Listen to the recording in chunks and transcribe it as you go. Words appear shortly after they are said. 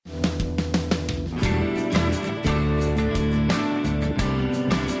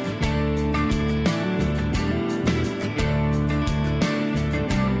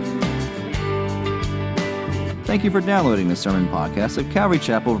Thank you for downloading the sermon podcast of Calvary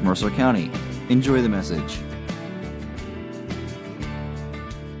Chapel of Mercer County. Enjoy the message.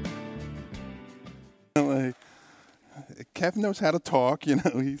 Kev knows how to talk,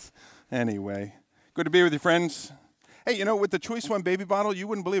 anyway. Good to be with you, friends. Hey, with the Choice One baby bottle, you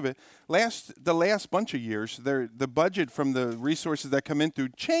wouldn't believe it. The last bunch of years, the budget from the resources that come in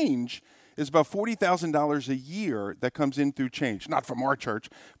through Change is about $40,000 a year that comes in through Change. Not from our church,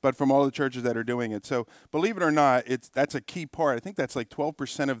 but from all the churches that are doing it. So believe it or not, that's a key part. I think that's like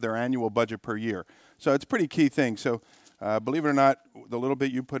 12% of their annual budget per year. So it's a pretty key thing. So believe it or not, the little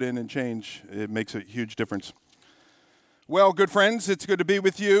bit you put in Change, it makes a huge difference. Well, good friends, it's good to be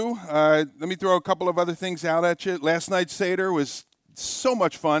with you. Let me throw a couple of other things out at you. Last night's Seder was so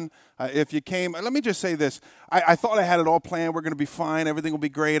much fun. If you came, let me just say this. I thought I had it all planned. We're going to be fine. Everything will be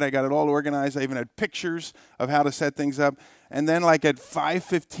great. I got it all organized. I even had pictures of how to set things up. And then like at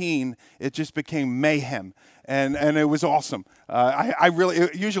 5:15, it just became mayhem. And it was awesome. I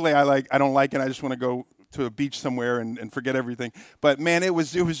don't like it. I just want to go to a beach somewhere and forget everything. But man, it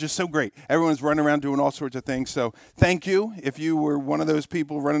was just so great. Everyone's running around doing all sorts of things. So thank you if you were one of those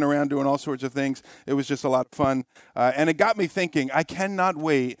people running around doing all sorts of things. It was just a lot of fun. And it got me thinking, I cannot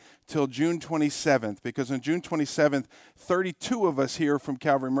wait till June 27th, because on June 27th, 32 of us here from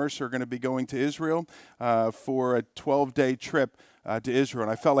Calvary Mercer are going to be going to Israel for a 12-day trip to Israel.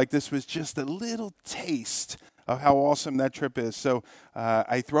 And I felt like this was just a little taste of how awesome that trip is. So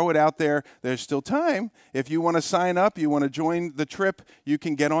I throw it out there. There's still time. If you want to sign up, you want to join the trip, you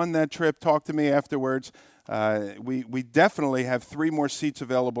can get on that trip. Talk to me afterwards. We definitely have 3 more seats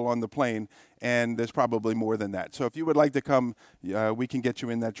available on the plane, and there's probably more than that. So if you would like to come, we can get you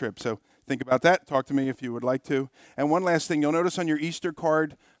in that trip. So think about that. Talk to me if you would like to. And one last thing, you'll notice on your Easter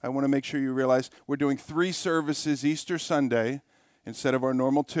card, I want to make sure you realize we're doing 3 services Easter Sunday instead of our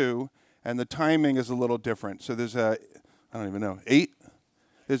normal 2. And the timing is a little different. So there's 8.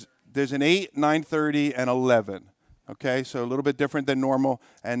 There's an 8, 9:30, and 11. Okay, so a little bit different than normal.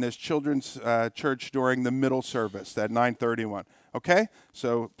 And there's children's church during the middle service, that 9:31. Okay,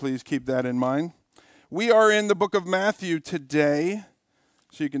 so please keep that in mind. We are in the book of Matthew today,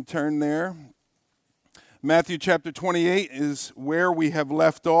 so you can turn there. Matthew chapter 28 is where we have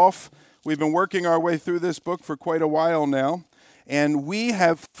left off. We've been working our way through this book for quite a while now. And we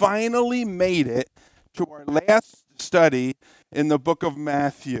have finally made it to our last study in the book of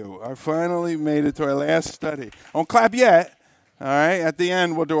Matthew. I finally made it to our last study. Don't clap yet. All right, at the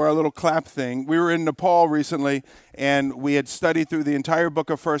end, we'll do our little clap thing. We were in Nepal recently, and we had studied through the entire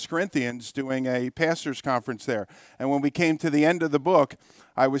book of 1 Corinthians doing a pastor's conference there. And when we came to the end of the book,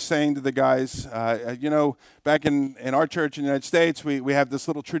 I was saying to the guys, back in our church in the United States, we have this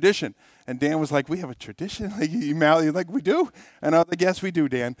little tradition. And Dan was like, we have a tradition? You're like, we do? And I was like, yes, we do,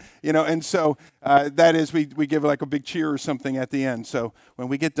 Dan. And so that is, we give like a big cheer or something at the end. So when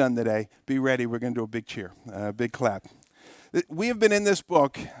we get done today, be ready. We're going to do a big cheer, a big clap. We have been in this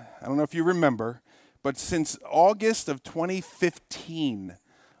book, I don't know if you remember, but since August of 2015,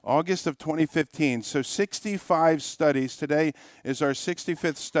 so 65 studies. Today is our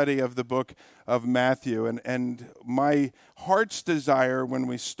 65th study of the book of Matthew. And my heart's desire when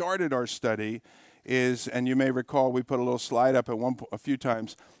we started our study is, and you may recall we put a little slide up a few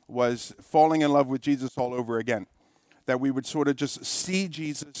times, was falling in love with Jesus all over again. That we would sort of just see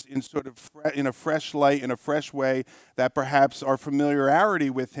Jesus in a fresh light, in a fresh way, that perhaps our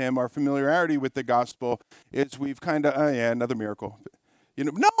familiarity with him, our familiarity with the gospel, is we've kind of, another miracle.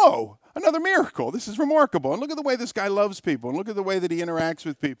 No, another miracle. This is remarkable. And look at the way this guy loves people. And look at the way that he interacts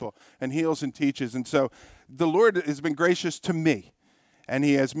with people and heals and teaches. And so the Lord has been gracious to me, and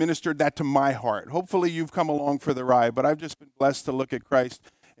he has ministered that to my heart. Hopefully you've come along for the ride, but I've just been blessed to look at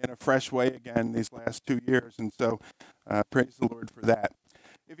Christ in a fresh way again these last 2 years. And so praise the Lord for that.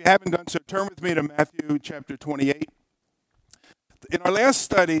 If you haven't done so, turn with me to Matthew chapter 28. In our last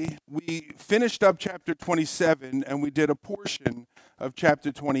study, we finished up chapter 27, and we did a portion of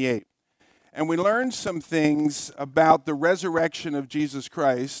chapter 28. And we learned some things about the resurrection of Jesus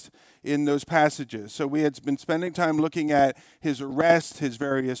Christ in those passages. So we had been spending time looking at his arrest, his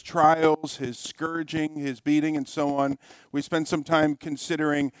various trials, his scourging, his beating, and so on. We spent some time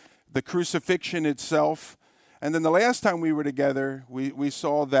considering the crucifixion itself. And then the last time we were together, we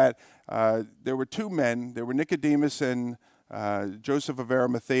saw that there were 2 men. There were Nicodemus and Joseph of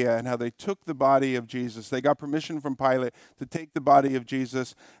Arimathea, and how they took the body of Jesus. They got permission from Pilate to take the body of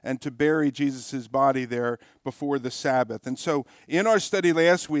Jesus and to bury Jesus' body there before the Sabbath. And so in our study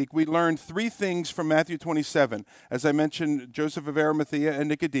last week, we learned 3 things from Matthew 27. As I mentioned, Joseph of Arimathea and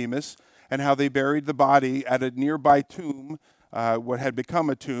Nicodemus, and how they buried the body at a nearby tomb what had become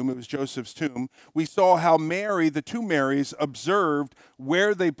a tomb. It was Joseph's tomb. We saw how Mary, the two Marys, observed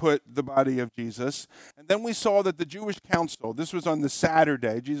where they put the body of Jesus. And then we saw that the Jewish council, this was on the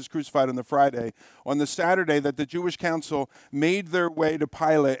Saturday, Jesus crucified on the Friday, on the Saturday that the Jewish council made their way to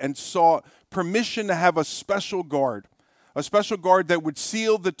Pilate and sought permission to have a special guard that would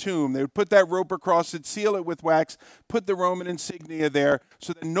seal the tomb. They would put that rope across it, seal it with wax, put the Roman insignia there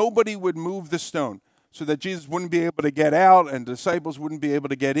so that nobody would move the stone, so that Jesus wouldn't be able to get out and disciples wouldn't be able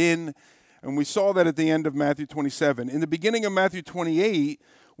to get in. And we saw that at the end of Matthew 27. In the beginning of Matthew 28,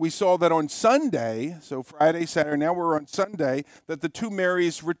 we saw that on Sunday, so Friday, Saturday, now we're on Sunday, that the two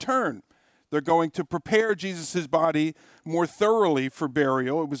Marys return. They're going to prepare Jesus' body more thoroughly for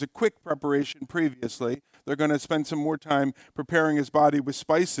burial. It was a quick preparation previously. They're going to spend some more time preparing his body with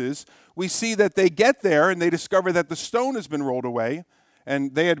spices. We see that they get there and they discover that the stone has been rolled away.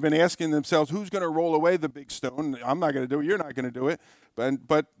 And they had been asking themselves, who's going to roll away the big stone? I'm not going to do it. You're not going to do it.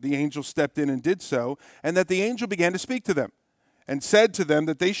 But the angel stepped in and did so. And that the angel began to speak to them and said to them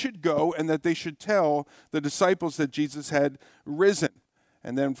that they should go and that they should tell the disciples that Jesus had risen.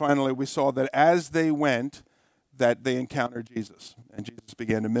 And then finally we saw that as they went, that they encountered Jesus. And Jesus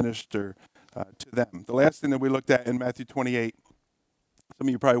began to minister to them. The last thing that we looked at in Matthew 28, some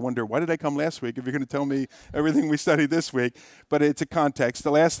of you probably wonder, why did I come last week if you're going to tell me everything we studied this week? But it's a context.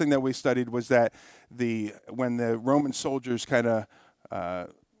 The last thing that we studied was that when the Roman soldiers kind of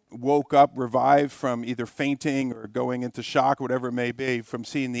woke up, revived from either fainting or going into shock, whatever it may be, from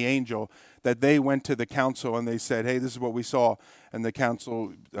seeing the angel, that they went to the council and they said, hey, this is what we saw. And the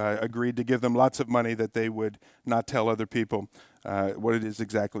council agreed to give them lots of money that they would not tell other people what it is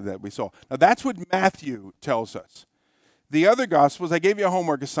exactly that we saw. Now, that's what Matthew tells us. The other Gospels, I gave you a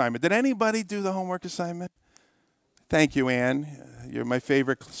homework assignment. Did anybody do the homework assignment? Thank you, Ann. You're my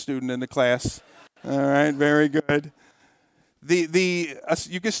favorite student in the class. All right, very good. You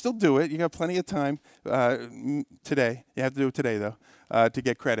can still do it. You got plenty of time today. You have to do it today, though, to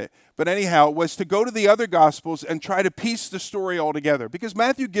get credit. But anyhow, it was to go to the other Gospels and try to piece the story all together. Because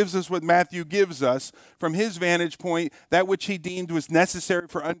Matthew gives us what Matthew gives us from his vantage point, that which he deemed was necessary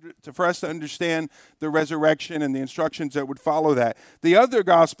for us to understand the resurrection and the instructions that would follow that. The other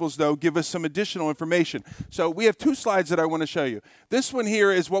Gospels, though, give us some additional information. So we have two slides that I want to show you. This one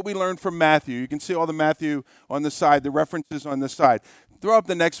here is what we learned from Matthew. You can see all the Matthew on the side, the references on the side. Throw up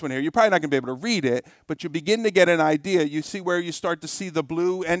the next one here. You're probably not going to be able to read it, but you begin to get an idea. You see where you start to see the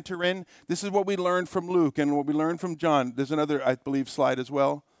blue enter in? This is what we learned from Luke and what we learned from John. There's another, I believe, slide as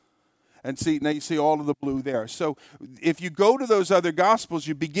well. And see, now you see all of the blue there. So if you go to those other Gospels,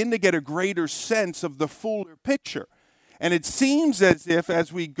 you begin to get a greater sense of the fuller picture. And it seems as if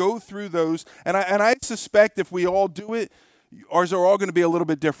as we go through those, and I suspect if we all do it, ours are all going to be a little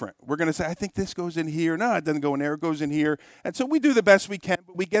bit different. We're going to say, I think this goes in here. No, it doesn't go in there. It goes in here. And so we do the best we can,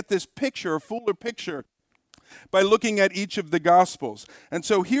 but we get this picture, a fuller picture, by looking at each of the Gospels. And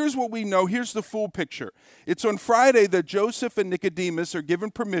so here's what we know. Here's the full picture. It's on Friday that Joseph and Nicodemus are given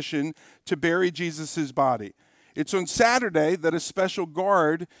permission to bury Jesus' body. It's on Saturday that a special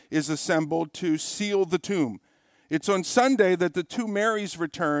guard is assembled to seal the tomb. It's on Sunday that the two Marys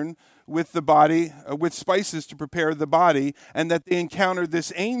return with the body, with spices to prepare the body, and that they encounter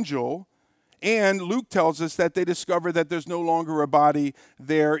this angel. And Luke tells us that they discover that there's no longer a body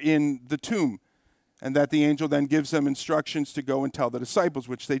there in the tomb, and that the angel then gives them instructions to go and tell the disciples,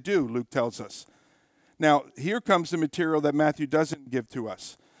 which they do, Luke tells us. Now, here comes the material that Matthew doesn't give to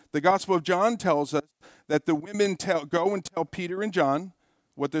us. The Gospel of John tells us that the women go and tell Peter and John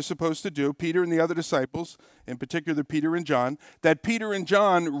what they're supposed to do, Peter and the other disciples, in particular Peter and John, that Peter and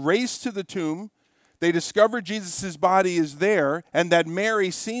John race to the tomb, they discover Jesus' body is there, and that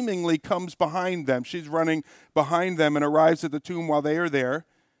Mary seemingly comes behind them. She's running behind them and arrives at the tomb while they are there.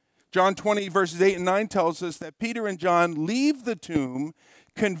 John 20, verses 8 and 9 tells us that Peter and John leave the tomb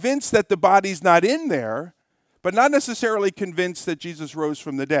convinced that the body's not in there, but not necessarily convinced that Jesus rose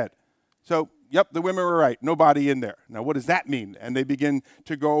from the dead. So, yep, the women were right. No body in there. Now, what does that mean? And they begin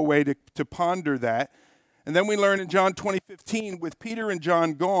to go away to ponder that. And then we learn in John 20:15, with Peter and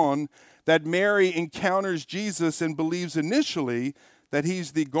John gone, that Mary encounters Jesus and believes initially that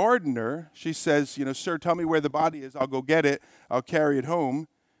he's the gardener. She says, sir, tell me where the body is. I'll go get it. I'll carry it home.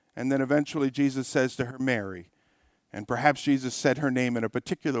 And then eventually Jesus says to her, Mary. And perhaps Jesus said her name in a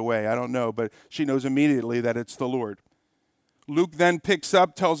particular way. I don't know, but she knows immediately that it's the Lord. Luke then picks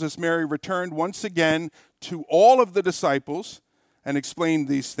up, tells us Mary returned once again to all of the disciples and explained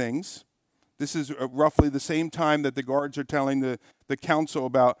these things. This is roughly the same time that the guards are telling the council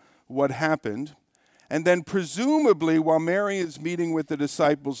about what happened. And then presumably while Mary is meeting with the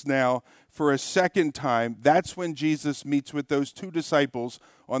disciples now for a second time, that's when Jesus meets with those two disciples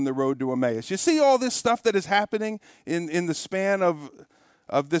on the road to Emmaus. You see all this stuff that is happening in the span of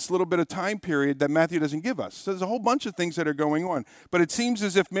this little bit of time period that Matthew doesn't give us. So there's a whole bunch of things that are going on. But it seems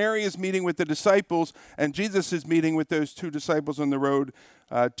as if Mary is meeting with the disciples and Jesus is meeting with those two disciples on the road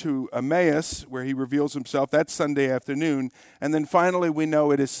to Emmaus, where he reveals himself. That's Sunday afternoon. And then finally we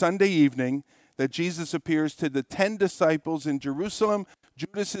know it is Sunday evening that Jesus appears to the 10 disciples in Jerusalem.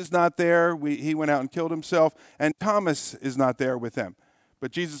 Judas is not there. He went out and killed himself. And Thomas is not there with them.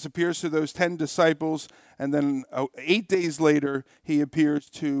 But Jesus appears to those 10 disciples, and then 8 days later, he appears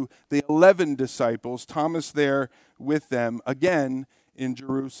to the 11 disciples, Thomas there with them, again in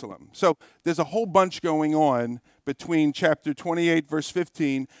Jerusalem. So there's a whole bunch going on between chapter 28, verse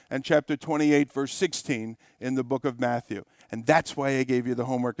 15, and chapter 28, verse 16 in the book of Matthew. And that's why I gave you the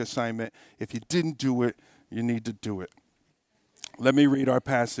homework assignment. If you didn't do it, you need to do it. Let me read our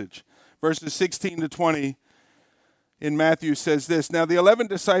passage. Verses 16 to 20 in Matthew says this, "Now the 11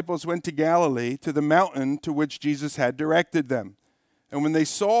 disciples went to Galilee, to the mountain to which Jesus had directed them. And when they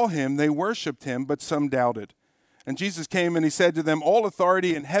saw him, they worshipped him, but some doubted. And Jesus came and he said to them, 'All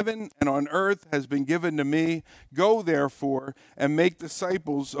authority in heaven and on earth has been given to me. Go therefore and make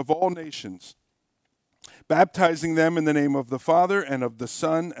disciples of all nations, baptizing them in the name of the Father and of the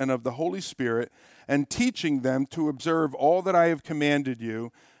Son and of the Holy Spirit, and teaching them to observe all that I have commanded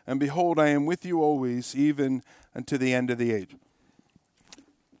you. And behold, I am with you always, even unto the end of the age.'"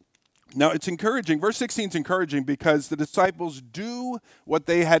 Now it's encouraging. Verse 16 is encouraging because the disciples do what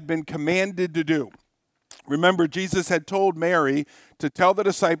they had been commanded to do. Remember, Jesus had told Mary to tell the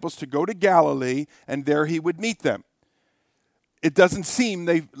disciples to go to Galilee, and there he would meet them. It doesn't seem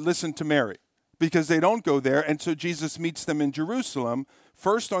they listened to Mary, because they don't go there, and so Jesus meets them in Jerusalem,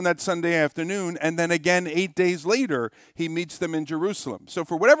 first on that Sunday afternoon, and then again 8 days later, he meets them in Jerusalem. So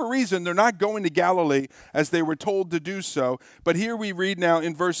for whatever reason, they're not going to Galilee as they were told to do so, but here we read now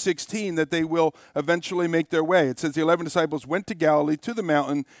in verse 16 that they will eventually make their way. It says the 11 disciples went to Galilee, to the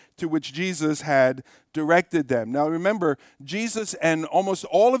mountain to which Jesus had directed them. Now remember, Jesus and almost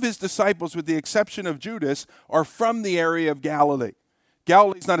all of his disciples, with the exception of Judas, are from the area of Galilee.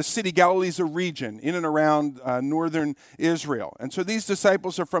 Galilee is not a city. Galilee is a region in and around northern Israel. And so these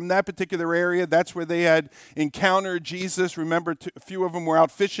disciples are from that particular area. That's where they had encountered Jesus. Remember, a few of them were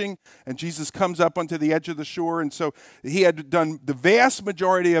out fishing, and Jesus comes up onto the edge of the shore. And so he had done the vast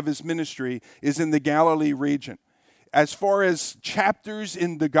majority of his ministry is in the Galilee region. As far as chapters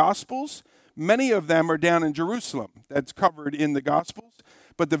in the Gospels, many of them are down in Jerusalem. That's covered in the Gospels.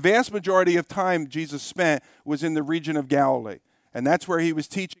 But the vast majority of time Jesus spent was in the region of Galilee. And that's where he was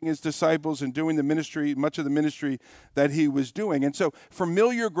teaching his disciples and doing the ministry, much of the ministry that he was doing. And so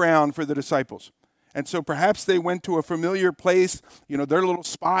familiar ground for the disciples. And so perhaps they went to a familiar place, their little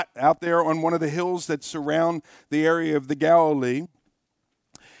spot out there on one of the hills that surround the area of the Galilee.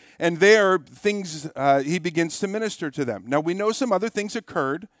 And there, he begins to minister to them. Now we know some other things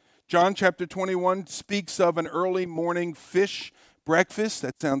occurred. John chapter 21 speaks of an early morning fish breakfast.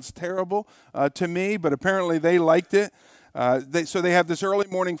 That sounds terrible to me, but apparently they liked it. So they have this early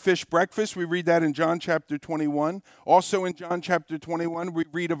morning fish breakfast. We read that in John chapter 21. Also in John chapter 21, we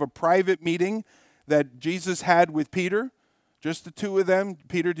read of a private meeting that Jesus had with Peter. Just the two of them.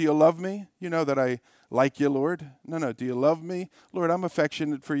 "Peter, do you love me? You know that I like you, Lord." No, do you love me? "Lord, I'm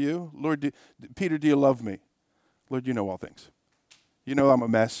affectionate for you." "Lord, Peter, do you love me?" "Lord, you know all things. You know I'm a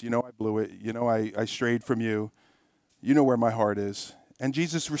mess. You know I blew it. You know I strayed from you. You know where my heart is." And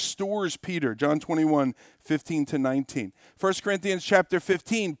Jesus restores Peter, John 21, 15 to 19. 1 Corinthians chapter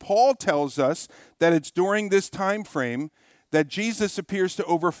 15, Paul tells us that it's during this time frame that Jesus appears to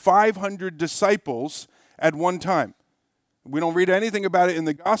over 500 disciples at one time. We don't read anything about it in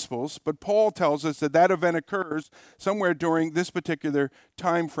the Gospels, but Paul tells us that event occurs somewhere during this particular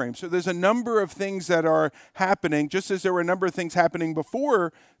time frame. So there's a number of things that are happening, just as there were a number of things happening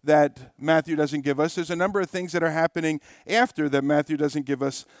before that Matthew doesn't give us. There's a number of things that are happening after that Matthew doesn't give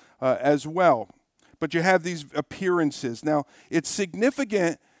us as well. But you have these appearances. Now, it's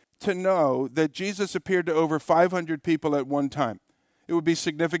significant to know that Jesus appeared to over 500 people at one time. It would be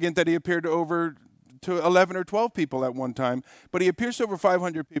significant that he appeared to 11 or 12 people at one time, but he appears to over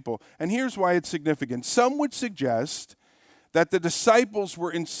 500 people. And here's why it's significant. Some would suggest that the disciples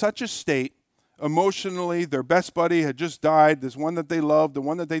were in such a state emotionally. Their best buddy had just died, this one that they loved, the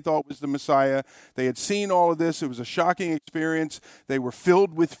one that they thought was the Messiah. They had seen all of this. It was a shocking experience. They were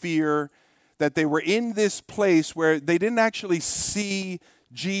filled with fear, that they were in this place where they didn't actually see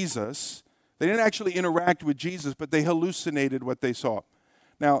Jesus. They didn't actually interact with Jesus, but they hallucinated what they saw.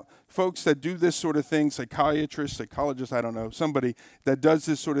 Now, folks that do this sort of thing, psychiatrists, psychologists, I don't know, somebody that does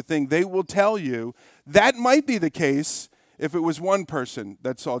this sort of thing, they will tell you that might be the case if it was one person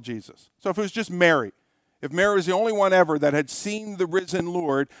that saw Jesus. So if it was just Mary, if Mary was the only one ever that had seen the risen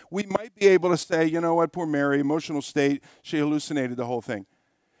Lord, we might be able to say, you know what, poor Mary, emotional state, she hallucinated the whole thing.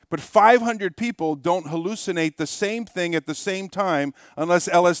 But 500 people don't hallucinate the same thing at the same time unless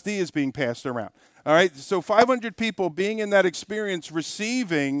LSD is being passed around. All right, so 500 people being in that experience,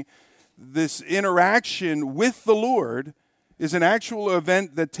 receiving this interaction with the Lord is an actual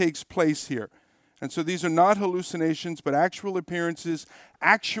event that takes place here. And so these are not hallucinations, but actual appearances,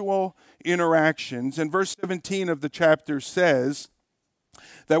 actual interactions. And verse 17 of the chapter says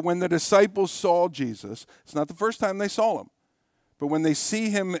that when the disciples saw Jesus, it's not the first time they saw him, but when they see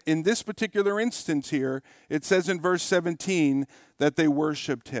him in this particular instance here, it says in verse 17 that they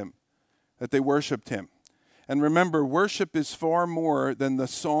worshiped him. And remember, worship is far more than the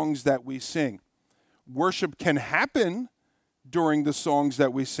songs that we sing. Worship can happen during the songs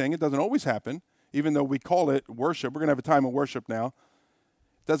that we sing. It doesn't always happen, even though we call it worship. We're going to have a time of worship now.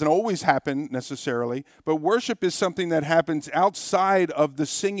 It doesn't always happen necessarily, but worship is something that happens outside of the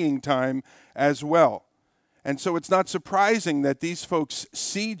singing time as well. And so it's not surprising that these folks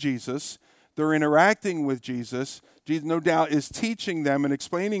see Jesus, they're interacting with Jesus. Jesus, no doubt, is teaching them and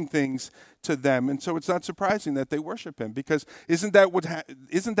explaining things to them. And so it's not surprising that they worship him, because isn't that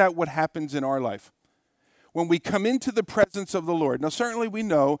what happens in our life? When we come into the presence of the Lord. Now, certainly we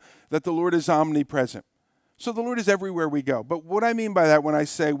know that the Lord is omnipresent. So the Lord is everywhere we go. But what I mean by that when I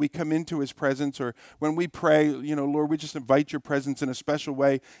say we come into his presence, or when we pray, you know, Lord, we just invite your presence in a special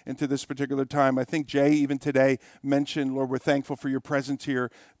way into this particular time. I think Jay even today mentioned, Lord, we're thankful for your presence here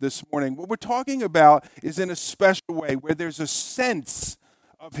this morning. What we're talking about is in a special way where there's a sense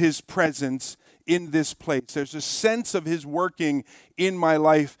of his presence in this place. There's a sense of his working in my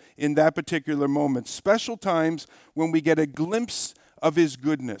life in that particular moment. Special times when we get a glimpse of his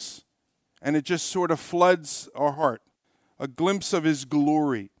goodness. And it just sort of floods our heart, a glimpse of his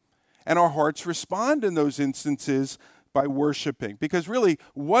glory. And our hearts respond in those instances by worshiping. Because really,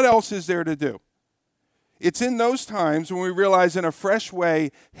 what else is there to do? It's in those times when we realize in a fresh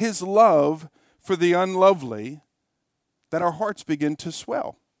way his love for the unlovely that our hearts begin to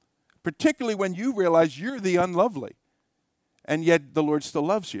swell. Particularly when you realize you're the unlovely, and yet the Lord still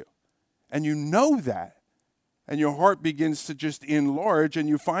loves you. And you know that. And your heart begins to just enlarge, and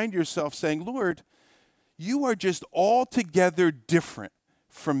you find yourself saying, Lord, you are just altogether different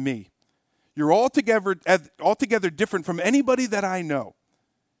from me. You're altogether different from anybody that I know.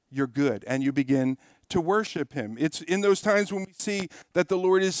 You're good, and you begin to worship him. It's in those times when we see that the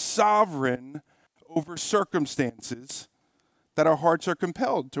Lord is sovereign over circumstances that our hearts are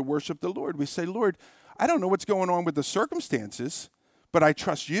compelled to worship the Lord. We say, Lord, I don't know what's going on with the circumstances, but I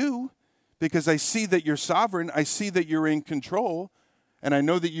trust you. Because I see that you're sovereign, I see that you're in control, and I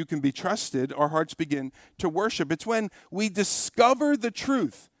know that you can be trusted. Our hearts begin to worship. It's when we discover the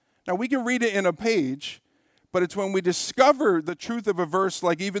truth. Now, we can read it in a page, but it's when we discover the truth of a verse,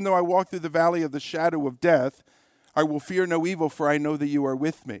 like, even though I walk through the valley of the shadow of death, I will fear no evil, for I know that you are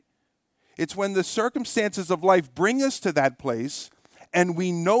with me. It's when the circumstances of life bring us to that place, and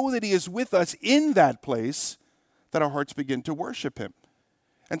we know that he is with us in that place, that our hearts begin to worship him.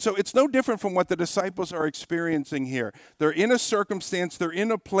 And so it's no different from what the disciples are experiencing here. They're in a circumstance, they're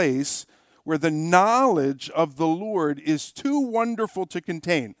in a place where the knowledge of the Lord is too wonderful to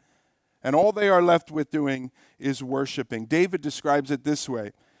contain. And all they are left with doing is worshiping. David describes it this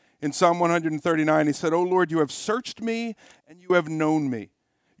way. In Psalm 139, he said, O Lord, you have searched me and you have known me.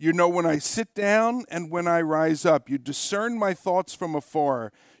 You know when I sit down and when I rise up. You discern my thoughts from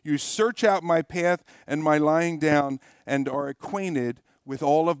afar. You search out my path and my lying down, and are acquainted with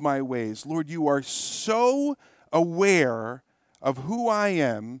all of my ways. Lord, you are so aware of who I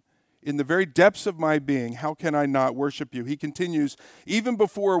am in the very depths of my being. How can I not worship you? He continues, even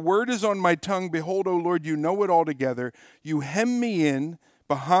before a word is on my tongue, behold, O Lord, you know it altogether. You hem me in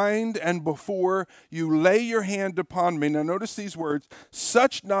behind and before. You lay your hand upon me. Now notice these words.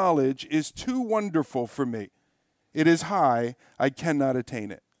 Such knowledge is too wonderful for me. It is high. I cannot attain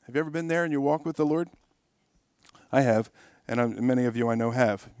it. Have you ever been there in your walk with the Lord? I have. And many of you I know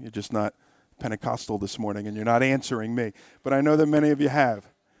have. You're just not Pentecostal this morning, and you're not answering me. But I know that many of you have.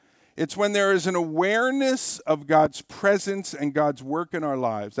 It's when there is an awareness of God's presence and God's work in our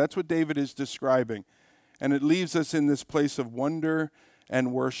lives. That's what David is describing. And it leaves us in this place of wonder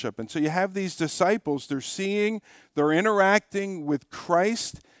and worship. And so you have these disciples. They're seeing, they're interacting with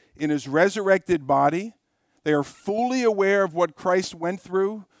Christ in his resurrected body. They are fully aware of what Christ went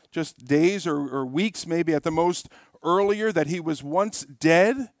through just days or weeks maybe at the most earlier that he was once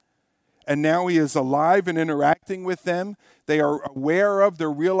dead and now he is alive and interacting with them. They are aware of,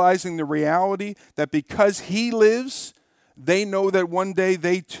 they're realizing the reality that because he lives, they know that one day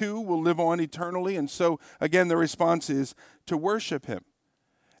they too will live on eternally. And so, again, the response is to worship him.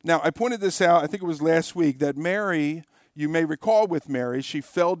 Now, I pointed this out, I think it was last week, that Mary, you may recall with Mary, she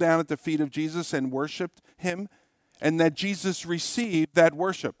fell down at the feet of Jesus and worshiped him, and that Jesus received that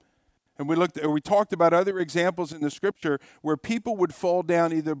worship. And we talked about other examples in the scripture where people would fall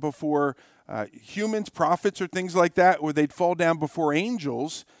down either before humans, prophets, or things like that, or they'd fall down before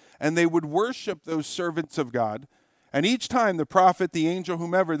angels, and they would worship those servants of God. And each time the prophet, the angel,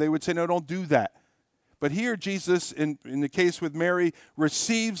 whomever, they would say, no, don't do that. But here Jesus, in the case with Mary,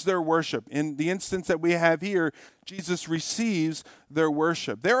 receives their worship. In the instance that we have here, Jesus receives their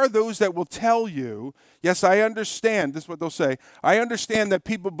worship. There are those that will tell you, yes, I understand, this is what they'll say, I understand that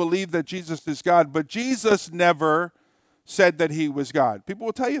people believe that Jesus is God, but Jesus never said that he was God. People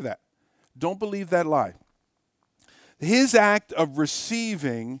will tell you that. Don't believe that lie. His act of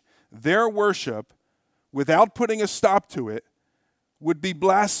receiving their worship without putting a stop to it would be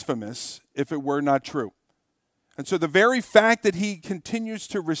blasphemous if it were not true. And so the very fact that he continues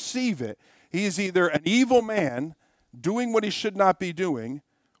to receive it, he is either an evil man doing what he should not be doing,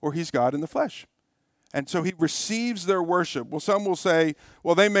 or he's God in the flesh. And so he receives their worship. Well, some will say,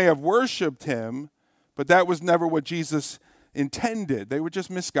 well, they may have worshiped him, but that was never what Jesus intended. They were just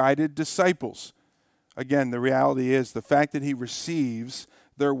misguided disciples. Again, the reality is the fact that he receives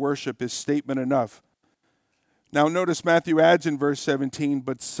their worship is statement enough. Now notice Matthew adds in verse 17,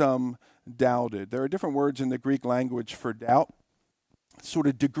 but some doubted. There are different words in the Greek language for doubt, sort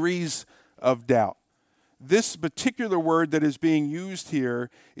of degrees of doubt. This particular word that is being used here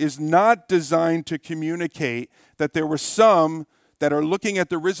is not designed to communicate that there were some that are looking at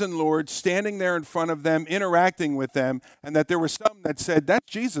the risen Lord, standing there in front of them, interacting with them, and that there were some that said, that's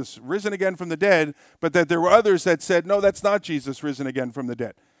Jesus, risen again from the dead, but that there were others that said, no, that's not Jesus, risen again from the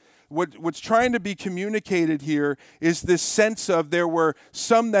dead. What's trying to be communicated here is this sense of there were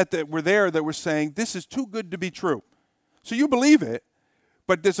some that were there that were saying, this is too good to be true. So you believe it,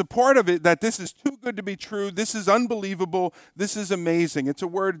 but there's a part of it that this is too good to be true, this is unbelievable, this is amazing. It's a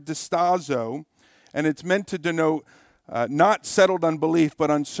word, distazo, and it's meant to denote not settled unbelief, but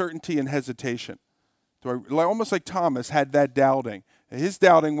uncertainty and hesitation. So almost like Thomas had that doubting. His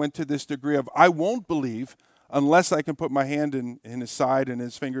doubting went to this degree of, I won't believe unless I can put my hand in his side and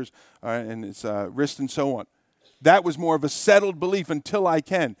his fingers and his wrist and so on. That was more of a settled belief until I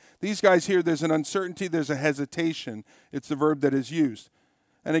can. These guys here, there's an uncertainty, there's a hesitation. It's the verb that is used.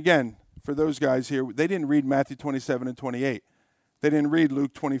 And again, for those guys here, they didn't read Matthew 27 and 28. They didn't read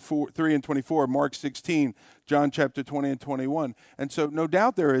Luke 3 and 24, Mark 16, John chapter 20 and 21. And so no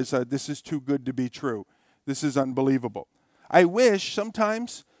doubt there is this is too good to be true. This is unbelievable. I wish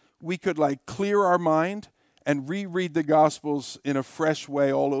sometimes we could clear our mind and reread the Gospels in a fresh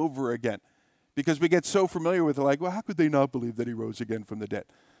way all over again. Because we get so familiar with it, well, how could they not believe that he rose again from the dead?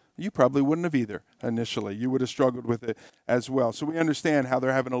 You probably wouldn't have either initially. You would have struggled with it as well. So we understand how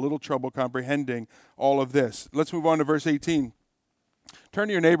they're having a little trouble comprehending all of this. Let's move on to verse 18. Turn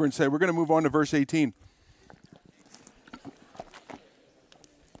to your neighbor and say, we're going to move on to verse 18.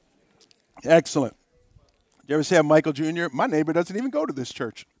 Excellent. You ever say I'm Michael Jr.? My neighbor doesn't even go to this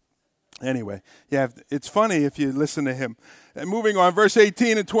church. Anyway, yeah, it's funny if you listen to him. And moving on, verse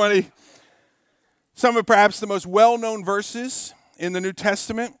 18 and 20. Some of perhaps the most well-known verses in the New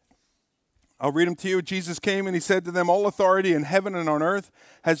Testament. I'll read them to you. Jesus came and he said to them, all authority in heaven and on earth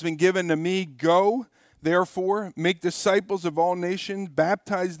has been given to me. Go, therefore, make disciples of all nations,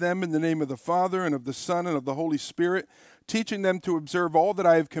 baptize them in the name of the Father and of the Son and of the Holy Spirit, teaching them to observe all that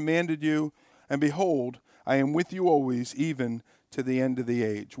I have commanded you. And behold, I am with you always, even to the end of the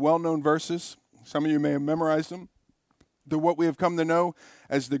age. Well-known verses. Some of you may have memorized them. They're what we have come to know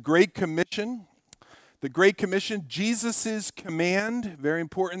as the Great Commission. The Great Commission, Jesus' command, very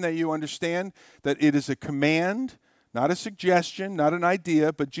important that you understand that it is a command, not a suggestion, not an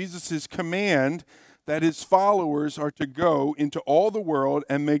idea, but Jesus' command that his followers are to go into all the world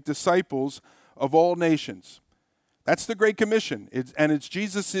and make disciples of all nations. That's the Great Commission. It's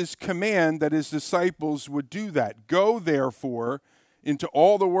Jesus' command that his disciples would do that. Go, therefore, into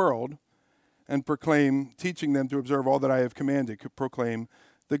all the world and proclaim, teaching them to observe all that I have commanded, proclaim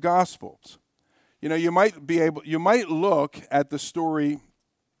the Gospels. You know, you might look at the story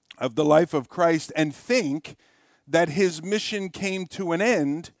of the life of Christ and think that his mission came to an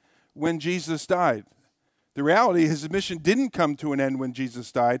end when Jesus died. The reality, his mission didn't come to an end when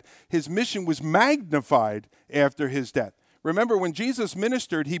Jesus died. His mission was magnified after his death. Remember, when Jesus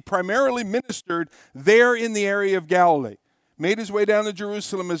ministered, he primarily ministered there in the area of Galilee. Made his way down to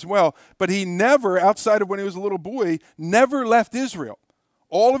Jerusalem as well, but he never, outside of when he was a little boy, never left Israel.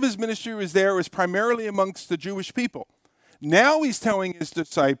 All of his ministry was there, was primarily amongst the Jewish people. Now he's telling his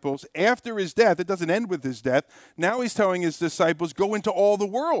disciples, after his death, it doesn't end with his death, now he's telling his disciples, go into all the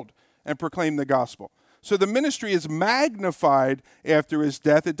world and proclaim the gospel. So the ministry is magnified after his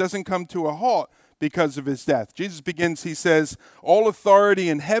death. It doesn't come to a halt because of his death. Jesus begins, he says, all authority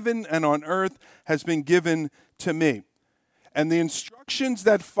in heaven and on earth has been given to me. And the instructions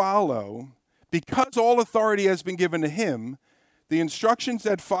that follow, because all authority has been given to him, the instructions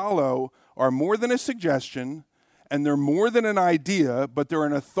that follow are more than a suggestion, and they're more than an idea, but they're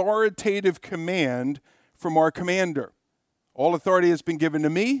an authoritative command from our commander. All authority has been given to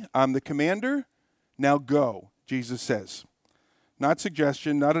me. I'm the commander. Now go, Jesus says. Not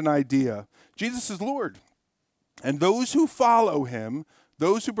suggestion, not an idea. Jesus is Lord. And those who follow him,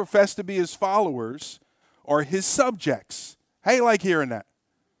 those who profess to be his followers, are his subjects. How you like hearing that?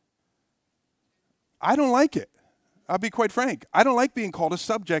 I don't like it. I'll be quite frank. I don't like being called a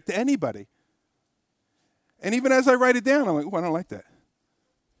subject to anybody. And even as I write it down, I'm like, oh, I don't like that.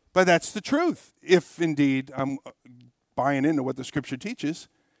 But that's the truth. If indeed I'm buying into what the scripture teaches,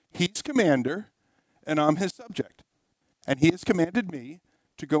 he's commander and I'm his subject. And he has commanded me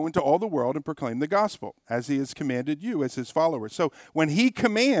to go into all the world and proclaim the gospel, as he has commanded you as his followers. So when he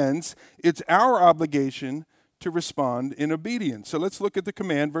commands, it's our obligation to respond in obedience. So let's look at the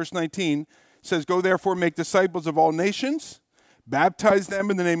command. Verse 19 says, go therefore make disciples of all nations, baptize them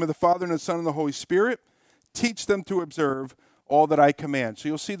in the name of the Father and the Son and the Holy Spirit, teach them to observe all that I command. So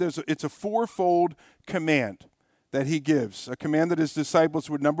you'll see it's a fourfold command that he gives. A command that his disciples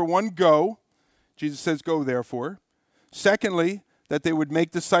would, number one, go. Jesus says, go therefore. Secondly, that they would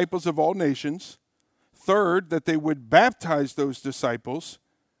make disciples of all nations. Third, that they would baptize those disciples.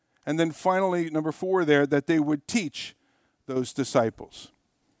 And then finally, number 4 there, that they would teach those disciples.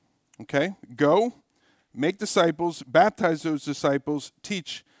 Okay? Go, make disciples, baptize those disciples,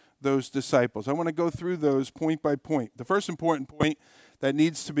 teach those disciples. I want to go through those point by point. The first important point that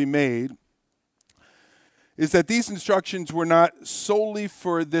needs to be made is that these instructions were not solely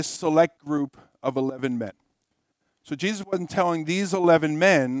for this select group of 11 men. So Jesus wasn't telling these 11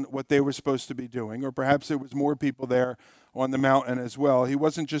 men what they were supposed to be doing, or perhaps there was more people there on the mountain as well. He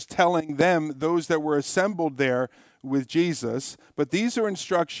wasn't just telling them, those that were assembled there with Jesus, but these are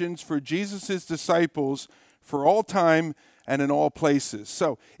instructions for Jesus' disciples for all time and in all places.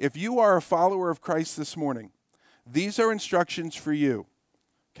 So if you are a follower of Christ this morning, these are instructions for you.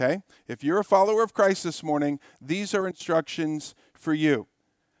 Okay? If you're a follower of Christ this morning, these are instructions for you.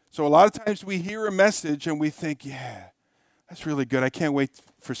 So a lot of times we hear a message and we think, yeah, that's really good. I can't wait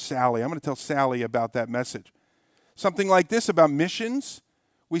for Sally. I'm going to tell Sally about that message. Something like this about missions,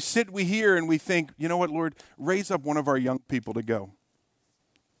 we hear, and we think, you know what, Lord, raise up one of our young people to go.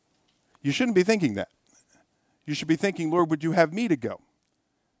 You shouldn't be thinking that. You should be thinking, Lord, would you have me to go?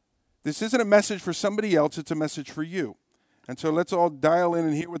 This isn't a message for somebody else. It's a message for you. And so let's all dial in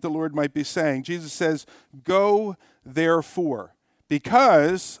and hear what the Lord might be saying. Jesus says, go therefore.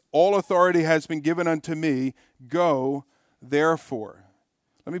 Because all authority has been given unto me, go therefore.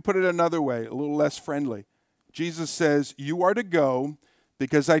 Let me put it another way, a little less friendly. Jesus says, you are to go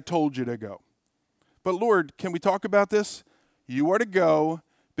because I told you to go. But Lord, can we talk about this? You are to go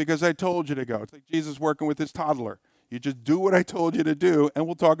because I told you to go. It's like Jesus working with his toddler. You just do what I told you to do, and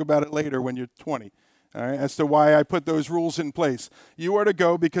we'll talk about it later when you're 20. All right, as to why I put those rules in place. You are to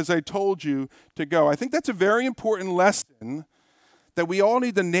go because I told you to go. I think that's a very important lesson that we all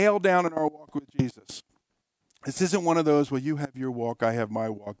need to nail down in our walk with Jesus. This isn't one of those, well, you have your walk, I have my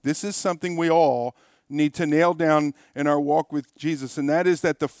walk. This is something we all need to nail down in our walk with Jesus, and that is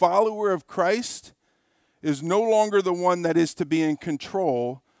that the follower of Christ is no longer the one that is to be in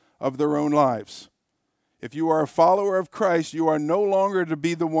control of their own lives. If you are a follower of Christ, you are no longer to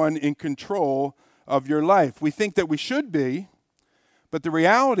be the one in control of your life. We think that we should be, but the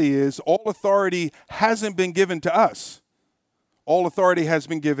reality is all authority hasn't been given to us. All authority has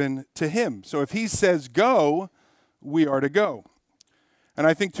been given to him. So if he says go, we are to go. And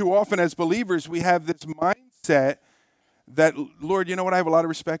I think too often as believers, we have this mindset that, Lord, you know what? I have a lot of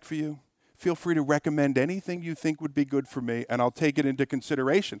respect for you. Feel free to recommend anything you think would be good for me, and I'll take it into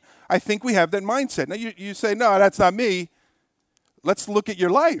consideration. I think we have that mindset. Now you say, no, that's not me. Let's look at your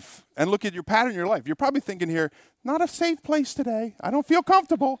life and look at your pattern in your life. You're probably thinking here, not a safe place today. I don't feel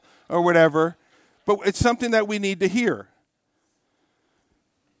comfortable or whatever. But it's something that we need to hear.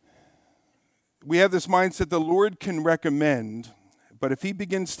 We have this mindset the Lord can recommend, but if he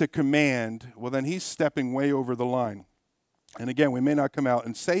begins to command, well, then he's stepping way over the line. And again, we may not come out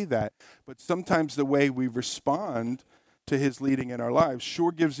and say that, but sometimes the way we respond to his leading in our lives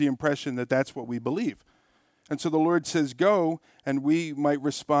sure gives the impression that that's what we believe. And so the Lord says, go, and we might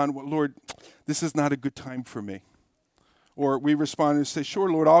respond, well, Lord, this is not a good time for me. Or we respond and say, sure,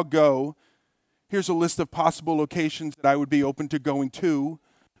 Lord, I'll go. Here's a list of possible locations that I would be open to going to.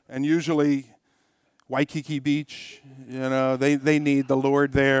 And usually Waikiki Beach, they need the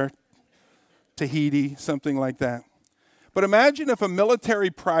Lord there. Tahiti, something like that. But imagine if a military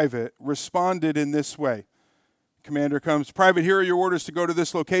private responded in this way. Commander comes, Private, here are your orders to go to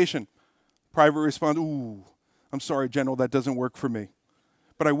this location. Private responds, ooh, I'm sorry, General, that doesn't work for me.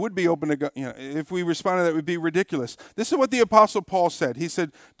 But I would be open to go. If we responded, that would be ridiculous. This is what the Apostle Paul said. He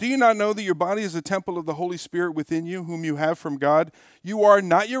said, do you not know that your body is a temple of the Holy Spirit within you, whom you have from God? You are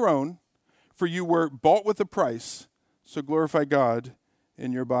not your own, for you were bought with a price, so glorify God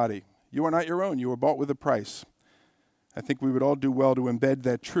in your body. You are not your own. You were bought with a price. I think we would all do well to embed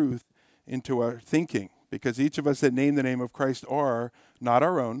that truth into our thinking, because each of us that name the name of Christ are not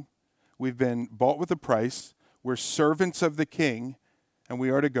our own. We've been bought with a price. We're servants of the King, and we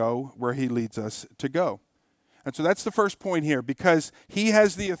are to go where he leads us to go. And so that's the first point here. Because he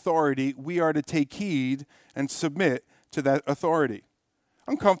has the authority, we are to take heed and submit to that authority.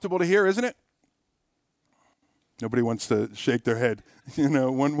 Uncomfortable to hear, isn't it? Nobody wants to shake their head,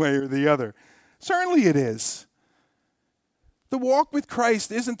 one way or the other. Certainly it is. The walk with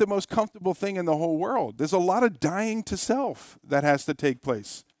Christ isn't the most comfortable thing in the whole world. There's a lot of dying to self that has to take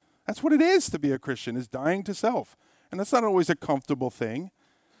place. That's what it is to be a Christian, is dying to self. And that's not always a comfortable thing.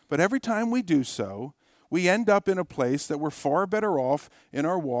 But every time we do so, we end up in a place that we're far better off in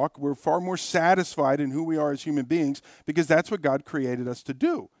our walk. We're far more satisfied in who we are as human beings, because that's what God created us to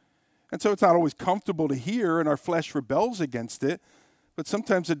do. And so it's not always comfortable to hear, and our flesh rebels against it. But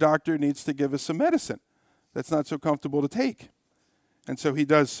sometimes a doctor needs to give us some medicine that's not so comfortable to take. And so he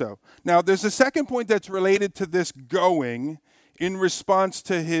does so. Now, there's a second point that's related to this going in response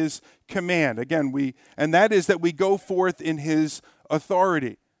to his command. Again, and that is that we go forth in his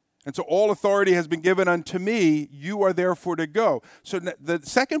authority. And so all authority has been given unto me, you are therefore to go. So the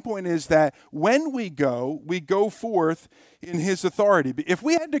second point is that when we go forth in his authority. If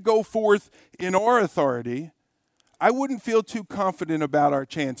we had to go forth in our authority, I wouldn't feel too confident about our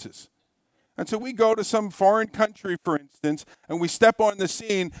chances. And so we go to some foreign country, for instance, and we step on the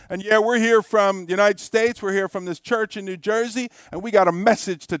scene, and we're here from the United States, we're here from this church in New Jersey, and we got a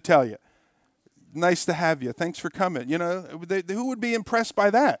message to tell you. Nice to have you. Thanks for coming. Who would be impressed by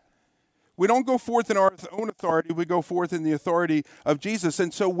that? We don't go forth in our own authority, we go forth in the authority of Jesus.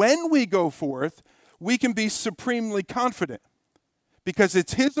 And so when we go forth, we can be supremely confident, because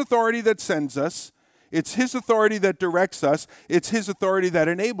it's his authority that sends us. It's his authority that directs us. It's his authority that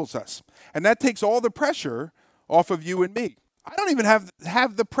enables us. And that takes all the pressure off of you and me. I don't even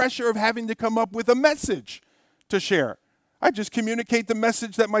have the pressure of having to come up with a message to share. I just communicate the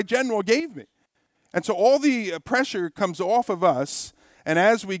message that my general gave me. And so all the pressure comes off of us. And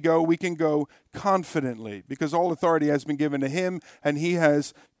as we go, we can go confidently, because all authority has been given to him, and he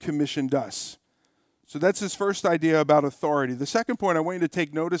has commissioned us. So that's his first idea about authority. The second point I want you to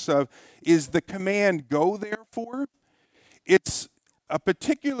take notice of is the command, go therefore. It's a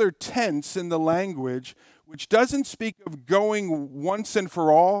particular tense in the language which doesn't speak of going once and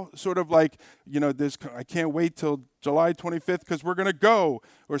for all, sort of like, I can't wait till July 25th because we're going to go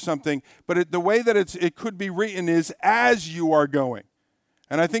or something. But the way that it could be written is as you are going.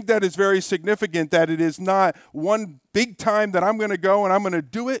 And I think that is very significant, that it is not one big time that I'm going to go and I'm going to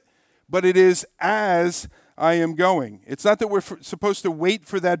do it, but it is as I am going. It's not that we're supposed to wait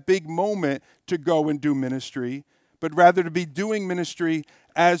for that big moment to go and do ministry, but rather to be doing ministry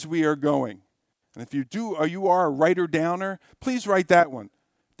as we are going. And if you are a writer-downer, please write that one,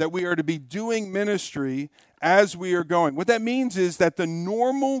 that we are to be doing ministry as we are going. What that means is that the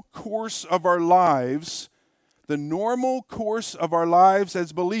normal course of our lives as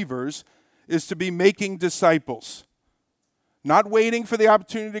believers is to be making disciples. Not waiting for the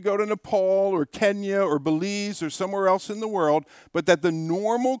opportunity to go to Nepal or Kenya or Belize or somewhere else in the world, but that the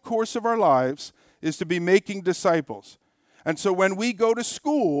normal course of our lives is to be making disciples. And so when we go to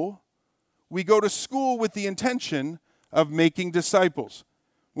school with the intention of making disciples.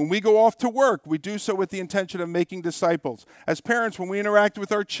 When we go off to work, we do so with the intention of making disciples. As parents, when we interact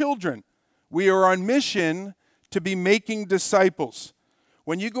with our children, we are on mission to be making disciples.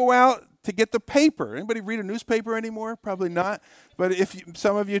 When you go out to get the paper. Anybody read a newspaper anymore? Probably not. But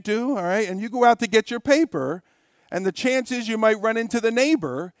some of you do, all right? And you go out to get your paper, and the chances you might run into the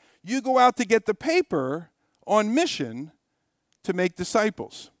neighbor, you go out to get the paper on mission to make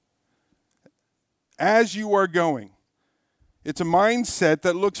disciples. As you are going. It's a mindset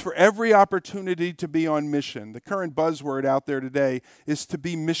that looks for every opportunity to be on mission. The current buzzword out there today is to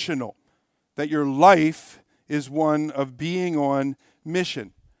be missional, that your life is one of being on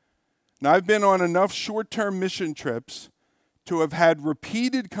mission. Now, I've been on enough short-term mission trips to have had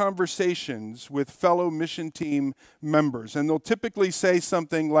repeated conversations with fellow mission team members. And they'll typically say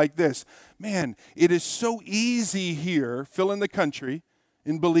something like this: man, it is so easy here, fill in the country,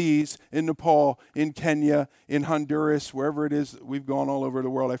 in Belize, in Nepal, in Kenya, in Honduras, wherever it is. We've gone all over the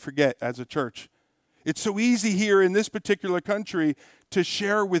world, I forget, as a church. It's so easy here in this particular country to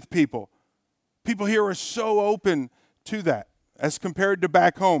share with people. People here are so open to that as compared to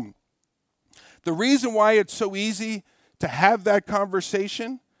back home. The reason why it's so easy to have that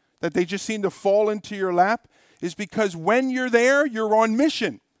conversation, that they just seem to fall into your lap, is because when you're there, you're on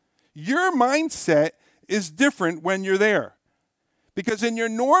mission. Your mindset is different when you're there. Because in your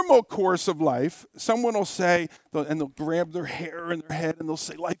normal course of life, someone will say, and they'll grab their hair in their head and they'll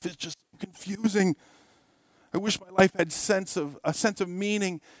say, life is just confusing. I wish my life had a sense of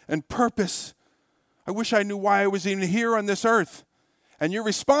meaning and purpose. I wish I knew why I was even here on this earth. And your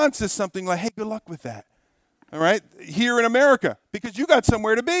response is something like, hey, good luck with that. All right? Here in America, because you got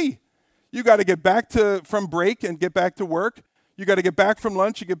somewhere to be. You got to get back from break and get back to work. You got to get back from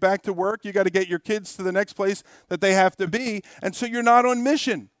lunch, you get back to work. You got to get your kids to the next place that they have to be. And so you're not on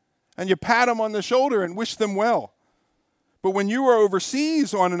mission. And you pat them on the shoulder and wish them well. But when you are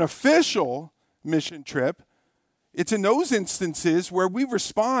overseas on an official mission trip, it's in those instances where we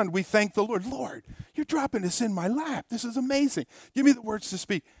respond, we thank the Lord. Lord, you're dropping this in my lap. This is amazing. Give me the words to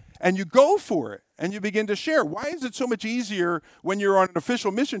speak. And you go for it, and you begin to share. Why is it so much easier when you're on an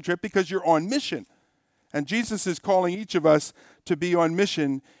official mission trip? Because you're on mission. And Jesus is calling each of us to be on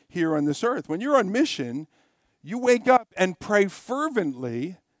mission here on this earth. When you're on mission, you wake up and pray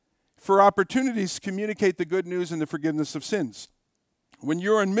fervently for opportunities to communicate the good news and the forgiveness of sins. When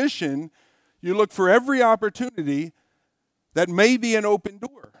you're on mission, you look for every opportunity that may be an open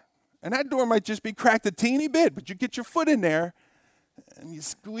door. And that door might just be cracked a teeny bit, but you get your foot in there and you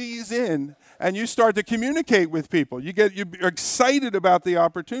squeeze in and you start to communicate with people. You're excited about the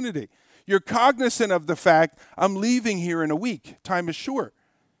opportunity. You're cognizant of the fact, I'm leaving here in a week. Time is short.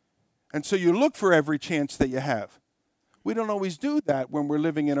 And so you look for every chance that you have. We don't always do that when we're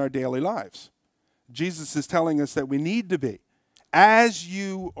living in our daily lives. Jesus is telling us that we need to be. As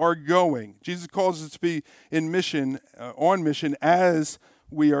you are going, Jesus calls us to be in mission, on mission as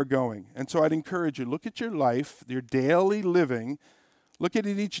we are going. And so I'd encourage you, look at your life, your daily living, look at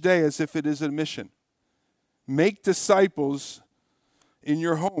it each day as if it is a mission. Make disciples in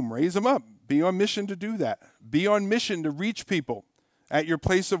your home. Raise them up. Be on mission to do that. Be on mission to reach people at your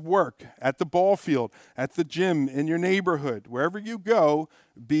place of work, at the ball field, at the gym, in your neighborhood. Wherever you go,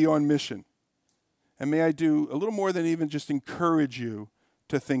 be on mission. And may I do a little more than even just encourage you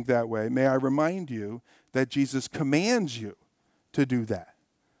to think that way. May I remind you that Jesus commands you to do that.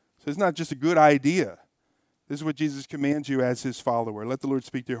 So it's not just a good idea. This is what Jesus commands you as his follower. Let the Lord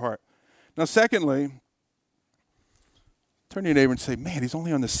speak to your heart. Now, secondly, turn to your neighbor and say, man, he's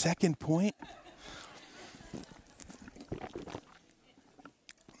only on the second point.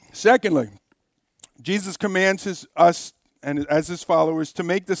 Secondly, Jesus commands us and as his followers to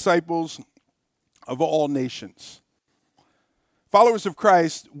make disciples of all nations. Followers of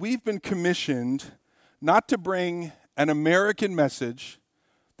Christ, we've been commissioned not to bring an American message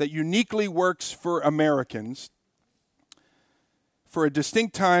that uniquely works for Americans for a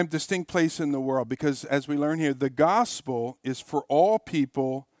distinct time, distinct place in the world. Because as we learn here, the gospel is for all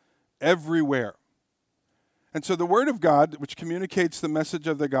people everywhere. And so the word of God, which communicates the message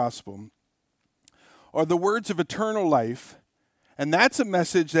of the gospel, are the words of eternal life. And that's a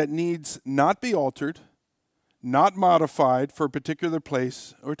message that needs not be altered, not modified for a particular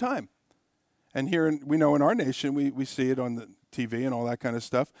place or time. And here, we know in our nation, we see it on the TV and all that kind of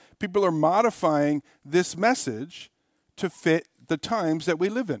stuff. People are modifying this message to fit the times that we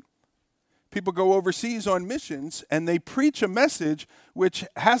live in. People go overseas on missions and they preach a message which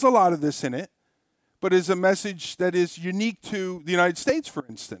has a lot of this in it, but is a message that is unique to the United States, for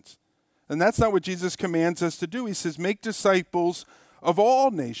instance. And that's not what Jesus commands us to do. He says, make disciples of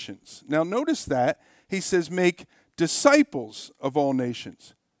all nations. Now notice that. He says, make disciples of all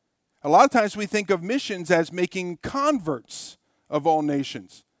nations. A lot of times we think of missions as making converts of all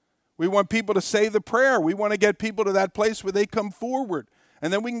nations. We want people to say the prayer. We want to get people to that place where they come forward.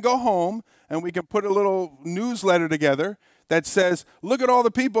 And then we can go home and we can put a little newsletter together that says, look at all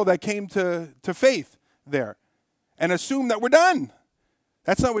the people that came to faith there, and assume that we're done.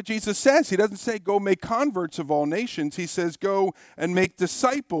 That's not what Jesus says. He doesn't say go make converts of all nations. He says go and make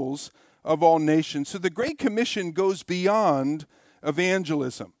disciples of all nations. So the Great Commission goes beyond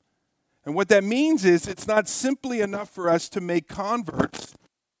evangelism. And what that means is it's not simply enough for us to make converts.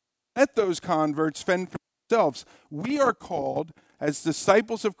 Let those converts fend for themselves. We are called as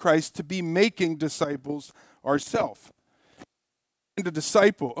disciples of Christ to be making disciples ourselves. And a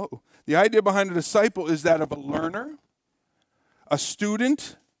disciple, the idea behind a disciple is that of a learner, a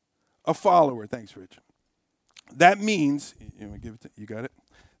student, a follower. Thanks, Rich. That means, you got it?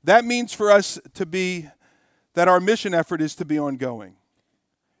 That means for us to be, that our mission effort is to be ongoing.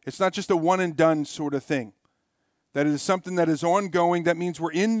 It's not just a one and done sort of thing. That it is something that is ongoing. That means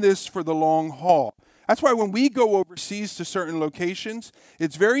we're in this for the long haul. That's why when we go overseas to certain locations,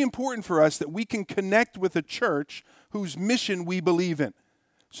 it's very important for us that we can connect with a church whose mission we believe in,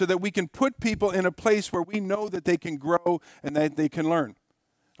 so that we can put people in a place where we know that they can grow and that they can learn.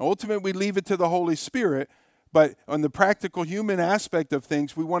 Ultimately, we leave it to the Holy Spirit, but on the practical human aspect of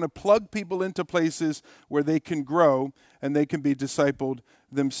things, we want to plug people into places where they can grow and they can be discipled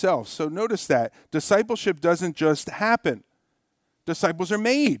themselves. So notice that. Discipleship doesn't just happen. Disciples are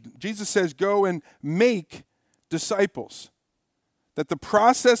made. Jesus says, go and make disciples. That the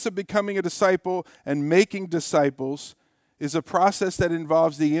process of becoming a disciple and making disciples is a process that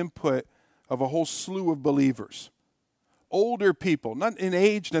involves the input of a whole slew of believers. Older people, not in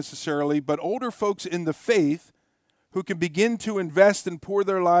age necessarily, but older folks in the faith who can begin to invest and pour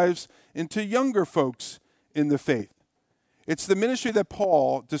their lives into younger folks in the faith. It's the ministry that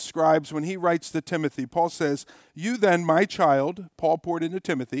Paul describes when he writes to Timothy. Paul says, "You then, my child," Paul poured into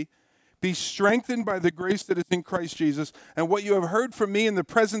Timothy, "be strengthened by the grace that is in Christ Jesus, and what you have heard from me in the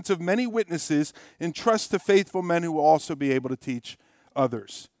presence of many witnesses, entrust to faithful men who will also be able to teach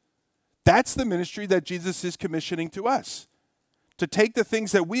others." That's the ministry that Jesus is commissioning to us, to take the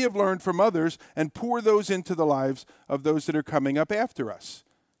things that we have learned from others and pour those into the lives of those that are coming up after us,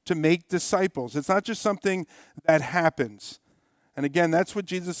 to make disciples. It's not just something that happens. And again, that's what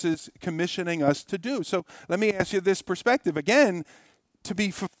Jesus is commissioning us to do. So let me ask you this perspective. Again, to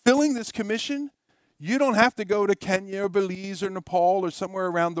be fulfilling this commission, you don't have to go to Kenya or Belize or Nepal or somewhere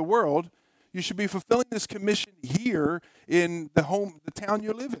around the world. You should be fulfilling this commission here in the town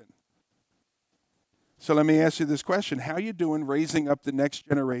you live in. So let me ask you this question. How are you doing raising up the next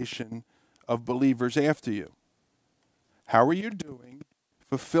generation of believers after you? How are you doing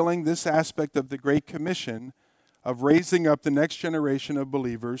fulfilling this aspect of the Great Commission of raising up the next generation of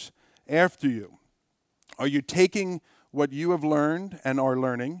believers after you? Are you taking what you have learned and are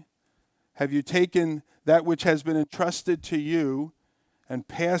learning? Have you taken that which has been entrusted to you and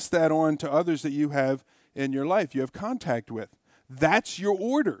passed that on to others that you have in your life, you have contact with? That's your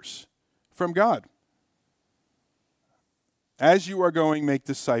orders from God. As you are going, make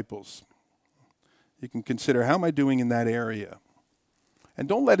disciples. You can consider, how am I doing in that area? And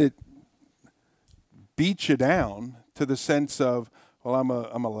don't let it beat you down to the sense of, well, I'm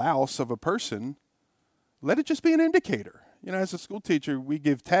a louse of a person. Let it just be an indicator. You know, as a school teacher, we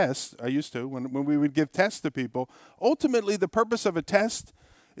give tests. I used to, when we would give tests to people. Ultimately, the purpose of a test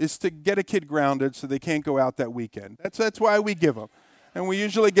is to get a kid grounded so they can't go out that weekend. That's why we give them. And we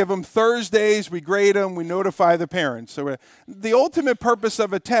usually give them Thursdays, we grade them, we notify the parents. So the ultimate purpose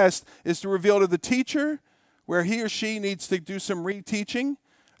of a test is to reveal to the teacher where he or she needs to do some reteaching,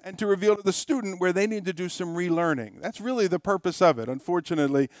 and to reveal to the student where they need to do some relearning. That's really the purpose of it.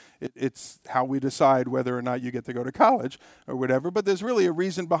 Unfortunately, it's how we decide whether or not you get to go to college or whatever, but there's really a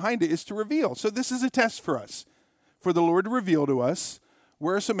reason behind it, is to reveal. So this is a test for us, for the Lord to reveal to us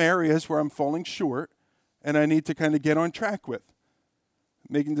where are some areas where I'm falling short and I need to kind of get on track with.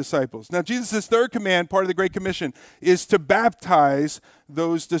 Making disciples. Now, Jesus' third command, part of the Great Commission, is to baptize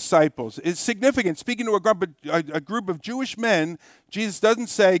those disciples. It's significant. Speaking to a group of Jewish men, Jesus doesn't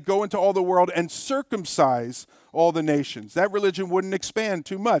say, go into all the world and circumcise all the nations. That religion wouldn't expand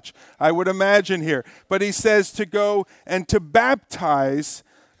too much, I would imagine here. But he says to go and to baptize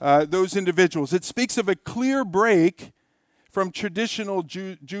those individuals. It speaks of a clear break from traditional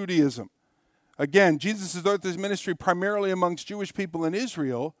Judaism. Again, Jesus started his ministry primarily amongst Jewish people in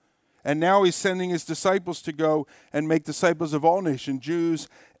Israel, and now he's sending his disciples to go and make disciples of all nations, Jews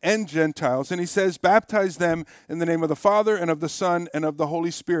and Gentiles. And he says, baptize them in the name of the Father and of the Son and of the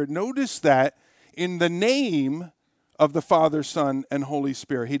Holy Spirit. Notice that in the name of the Father, Son, and Holy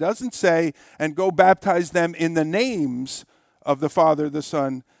Spirit. He doesn't say, and go baptize them in the names of the Father, the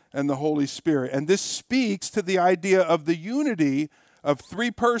Son, and the Holy Spirit. And this speaks to the idea of the unity of three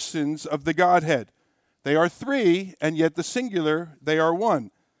persons of the Godhead. They are three, and yet the singular, they are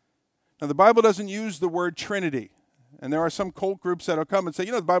one. Now, the Bible doesn't use the word Trinity. And there are some cult groups that will come and say,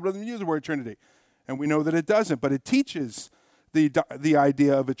 the Bible doesn't use the word Trinity. And we know that it doesn't, but it teaches the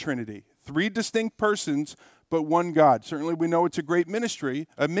idea of a Trinity. Three distinct persons, but one God. Certainly we know it's a great mystery,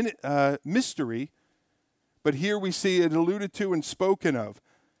 but here we see it alluded to and spoken of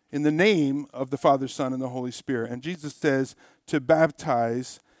in the name of the Father, Son, and the Holy Spirit. And Jesus says to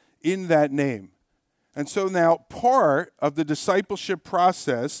baptize in that name. And so now part of the discipleship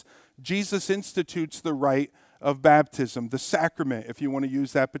process, Jesus institutes the rite of baptism, the sacrament, if you want to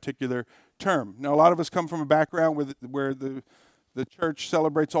use that particular term. Now, a lot of us come from a background where the church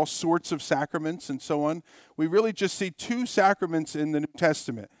celebrates all sorts of sacraments and so on. We really just see two sacraments in the New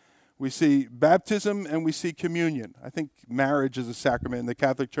Testament. We see baptism and we see communion. I think marriage is a sacrament in the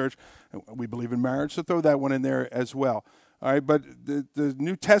Catholic Church. We believe in marriage, so throw that one in there as well. All right, but the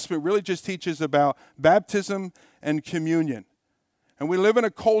New Testament really just teaches about baptism and communion. And we live in a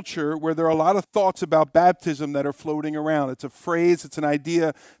culture where there are a lot of thoughts about baptism that are floating around. It's a phrase, it's an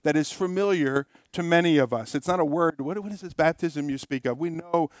idea that is familiar to many of us. It's not a word. What is this baptism you speak of? We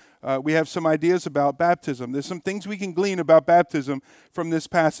know we have some ideas about baptism. There's some things we can glean about baptism from this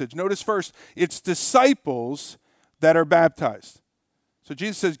passage. Notice first, it's disciples that are baptized. So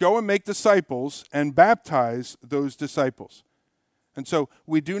Jesus says, go and make disciples and baptize those disciples. And so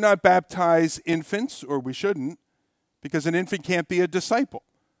we do not baptize infants, or we shouldn't, because an infant can't be a disciple.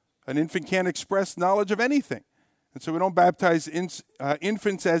 An infant can't express knowledge of anything. And so we don't baptize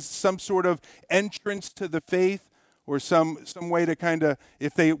infants as some sort of entrance to the faith or some way to kind of,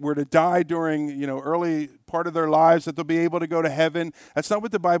 if they were to die during, early part of their lives, that they'll be able to go to heaven. That's not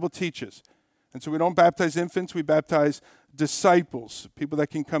what the Bible teaches. And so we don't baptize infants, we baptize disciples, people that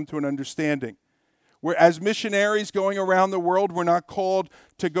can come to an understanding. We're, as missionaries going around the world, we're not called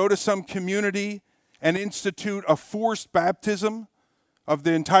to go to some community and institute a forced baptism of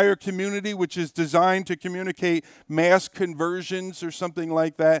the entire community, which is designed to communicate mass conversions or something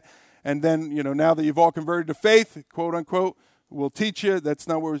like that. And then, now that you've all converted to faith, quote unquote, we'll teach you. That's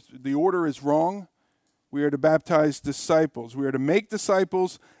not where the order is wrong. We are to baptize disciples. We are to make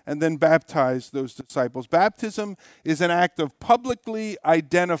disciples and then baptize those disciples. Baptism is an act of publicly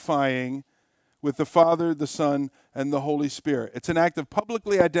identifying with the Father, the Son, and the Holy Spirit. It's an act of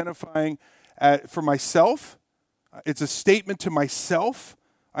publicly identifying for myself. It's a statement to myself.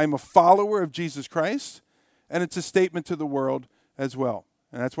 I'm a follower of Jesus Christ. And it's a statement to the world as well.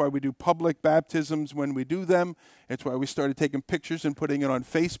 And that's why we do public baptisms when we do them. It's why we started taking pictures and putting it on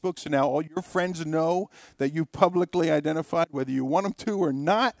Facebook. So now all your friends know that you publicly identified, whether you want them to or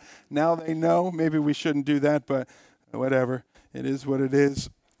not. Now they know. Maybe we shouldn't do that, but whatever. It is what it is.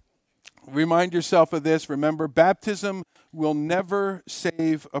 Remind yourself of this. Remember, baptism will never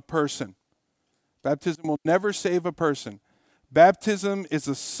save a person. Baptism will never save a person. Baptism is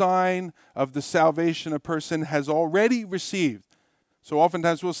a sign of the salvation a person has already received. So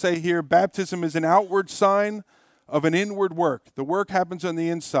oftentimes we'll say here, baptism is an outward sign of an inward work. The work happens on the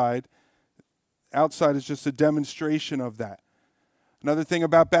inside. Outside is just a demonstration of that. Another thing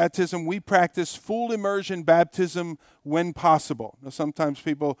about baptism, we practice full immersion baptism when possible. Now, sometimes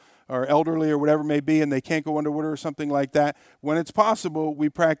people are elderly or whatever it may be and they can't go underwater or something like that. When it's possible, we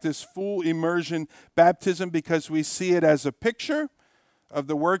practice full immersion baptism because we see it as a picture of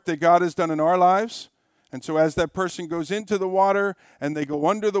the work that God has done in our lives. And so as that person goes into the water and they go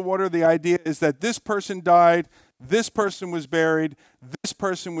under the water, the idea is that this person died, this person was buried, this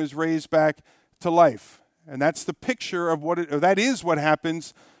person was raised back to life. And that's the picture of that is what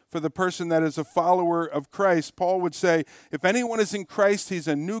happens for the person that is a follower of Christ. Paul would say, if anyone is in Christ, he's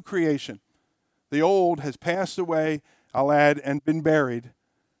a new creation. The old has passed away, I'll add, and been buried.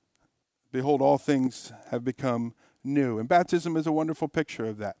 Behold, all things have become new. And baptism is a wonderful picture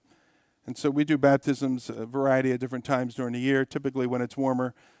of that. And so we do baptisms a variety of different times during the year, typically when it's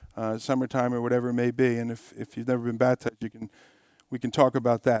warmer, summertime or whatever it may be. And if you've never been baptized, we can talk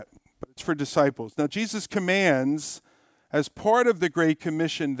about that. But it's for disciples. Now, Jesus commands, as part of the Great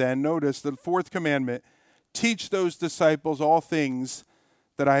Commission then, notice the fourth commandment, teach those disciples all things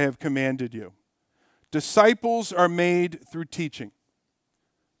that I have commanded you. Disciples are made through teaching.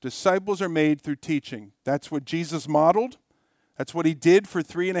 Disciples are made through teaching. That's what Jesus modeled. That's what he did for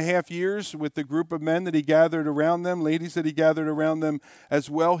 3.5 years with the group of men that he gathered around them, ladies that he gathered around them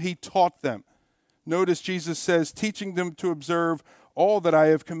as well. He taught them. Notice Jesus says, teaching them to observe all that I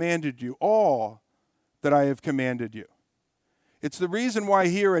have commanded you, all that I have commanded you. It's the reason why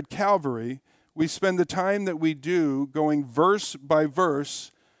here at Calvary, we spend the time that we do going verse by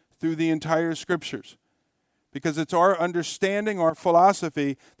verse through the entire Scriptures. Because it's our understanding, our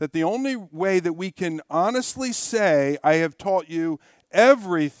philosophy, that the only way that we can honestly say, I have taught you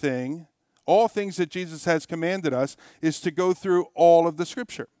everything, all things that Jesus has commanded us, is to go through all of the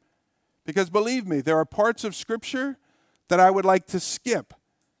Scripture. Because believe me, there are parts of Scripture that I would like to skip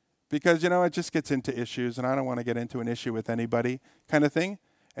because, it just gets into issues, and I don't want to get into an issue with anybody kind of thing.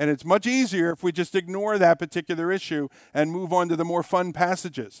 And it's much easier if we just ignore that particular issue and move on to the more fun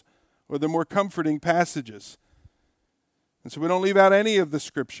passages or the more comforting passages. And so we don't leave out any of the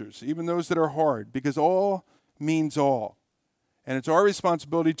scriptures, even those that are hard, because all means all. And it's our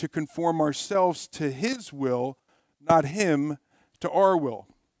responsibility to conform ourselves to His will, not Him to our will.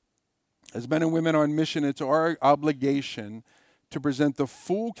 As men and women on mission, it's our obligation to present the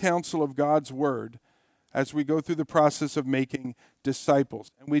full counsel of God's Word as we go through the process of making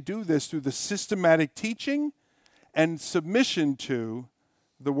disciples. And we do this through the systematic teaching and submission to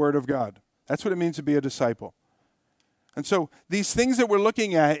the Word of God. That's what it means to be a disciple. And so these things that we're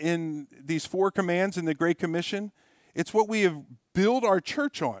looking at in these 4 commands in the Great Commission, it's what we have built our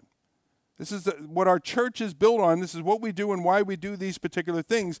church on. This is what our church is built on. This is what we do and why we do these particular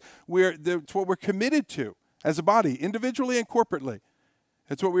things. It's what we're committed to as a body, individually and corporately.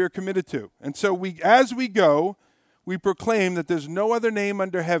 It's what we are committed to. And so as we go, we proclaim that there's no other name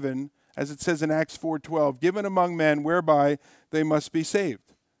under heaven, as it says in Acts 4:12, given among men whereby they must be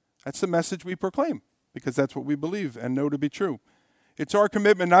saved. That's the message we proclaim, because that's what we believe and know to be true. It's our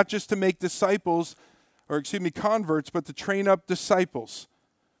commitment not just to make converts, but to train up disciples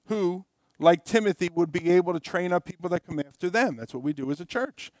who, like Timothy, would be able to train up people that come after them. That's what we do as a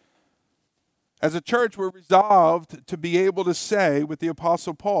church. As a church, we're resolved to be able to say with the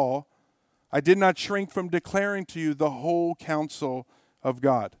Apostle Paul, I did not shrink from declaring to you the whole counsel of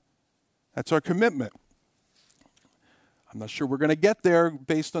God. That's our commitment. I'm not sure we're going to get there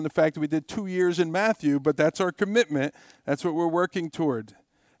based on the fact that we did 2 years in Matthew, but that's our commitment. That's what we're working toward.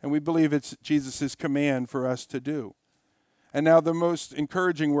 And we believe it's Jesus' command for us to do. And now the most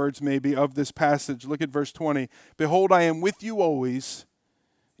encouraging words maybe of this passage. Look at verse 20. Behold, I am with you always,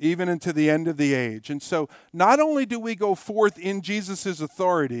 even unto the end of the age. And so not only do we go forth in Jesus'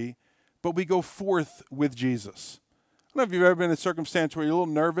 authority, but we go forth with Jesus. I don't know if you've ever been in a circumstance where you're a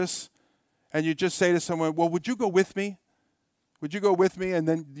little nervous and you just say to someone, well, would you go with me? Would you go with me? And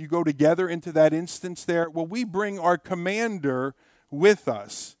then you go together into that instance there. Well, we bring our commander with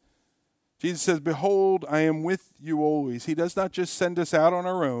us. Jesus says, behold, I am with you always. He does not just send us out on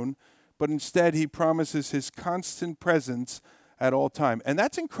our own, but instead He promises His constant presence at all time. And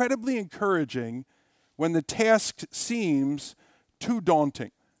that's incredibly encouraging when the task seems too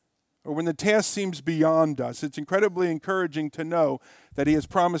daunting or when the task seems beyond us. It's incredibly encouraging to know that He has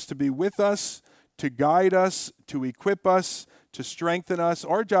promised to be with us, to guide us, to equip us, to strengthen us.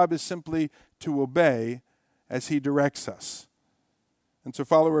 Our job is simply to obey as He directs us. And so,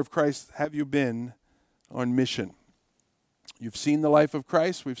 follower of Christ, have you been on mission? You've seen the life of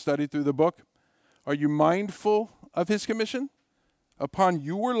Christ. We've studied through the book. Are you mindful of His commission upon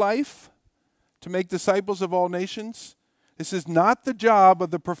your life to make disciples of all nations? This is not the job of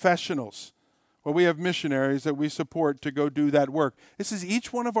the professionals. Well, we have missionaries that we support to go do that work. This is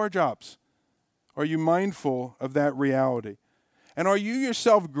each one of our jobs. Are you mindful of that reality? And are you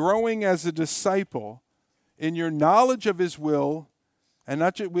yourself growing as a disciple in your knowledge of His will? And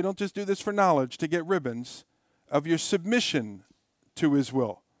we don't just do this for knowledge to get ribbons, of your submission to His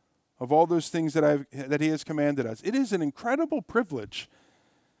will, of all those things that He has commanded us. It is an incredible privilege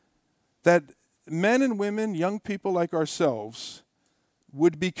that men and women, young people like ourselves,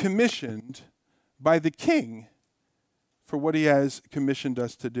 would be commissioned by the King for what He has commissioned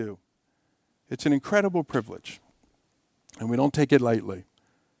us to do. It's an incredible privilege, and we don't take it lightly.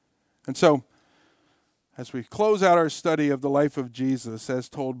 And so, as we close out our study of the life of Jesus as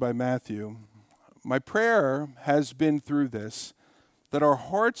told by Matthew, my prayer has been through this, that our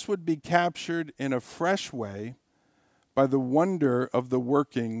hearts would be captured in a fresh way by the wonder of the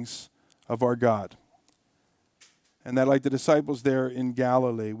workings of our God. And that like the disciples there in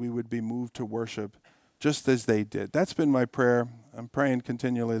Galilee, we would be moved to worship just as they did. That's been my prayer. I'm praying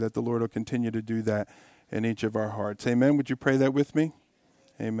continually that the Lord will continue to do that in each of our hearts. Amen. Would you pray that with me?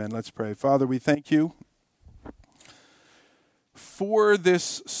 Amen. Let's pray. Father, we thank You for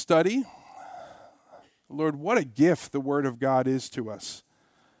this study. Lord, what a gift the Word of God is to us.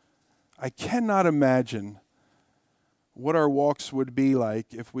 I cannot imagine what our walks would be like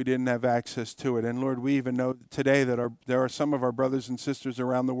if we didn't have access to it. And Lord, we even know today that there are some of our brothers and sisters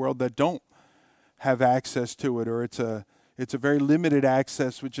around the world that don't have access to it, or it's a very limited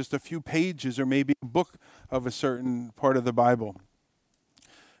access with just a few pages or maybe a book of a certain part of the Bible.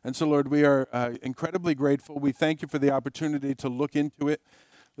 And so, Lord, we are incredibly grateful. We thank You for the opportunity to look into it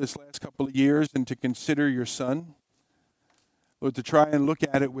this last couple of years and to consider Your Son. Lord, to try and look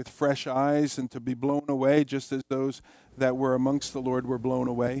at it with fresh eyes and to be blown away just as those that were amongst the Lord were blown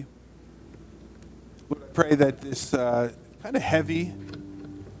away. Lord, I pray that this kind of heavy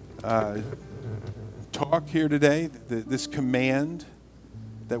talk here today, this command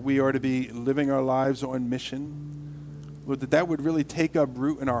that we are to be living our lives on mission, Lord, that would really take up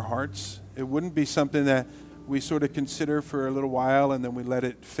root in our hearts. It wouldn't be something that we sort of consider for a little while and then we let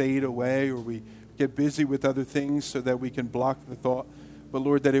it fade away, or we get busy with other things so that we can block the thought. But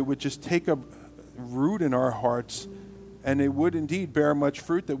Lord, that it would just take up root in our hearts, and it would indeed bear much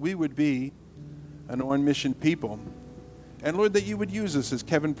fruit, that we would be an on-mission people. And Lord, that you would use us, as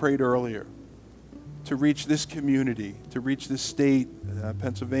Kevin prayed earlier, to reach this community, to reach this state,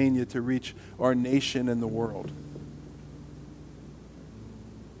 Pennsylvania, to reach our nation and the world.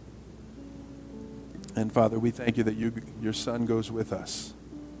 And Father, we thank you that your Son goes with us,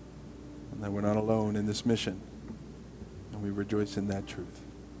 and that we're not alone in this mission. And we rejoice in that truth.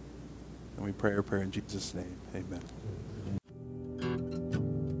 And we pray our prayer in Jesus' name. Amen.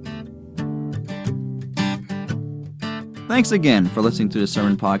 Thanks again for listening to the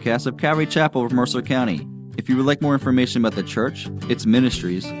sermon podcast of Calvary Chapel of Mercer County. If you would like more information about the church, its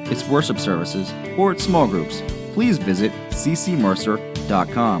ministries, its worship services, or its small groups, please visit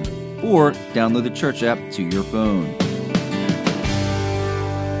ccmercer.com or download the church app to your phone.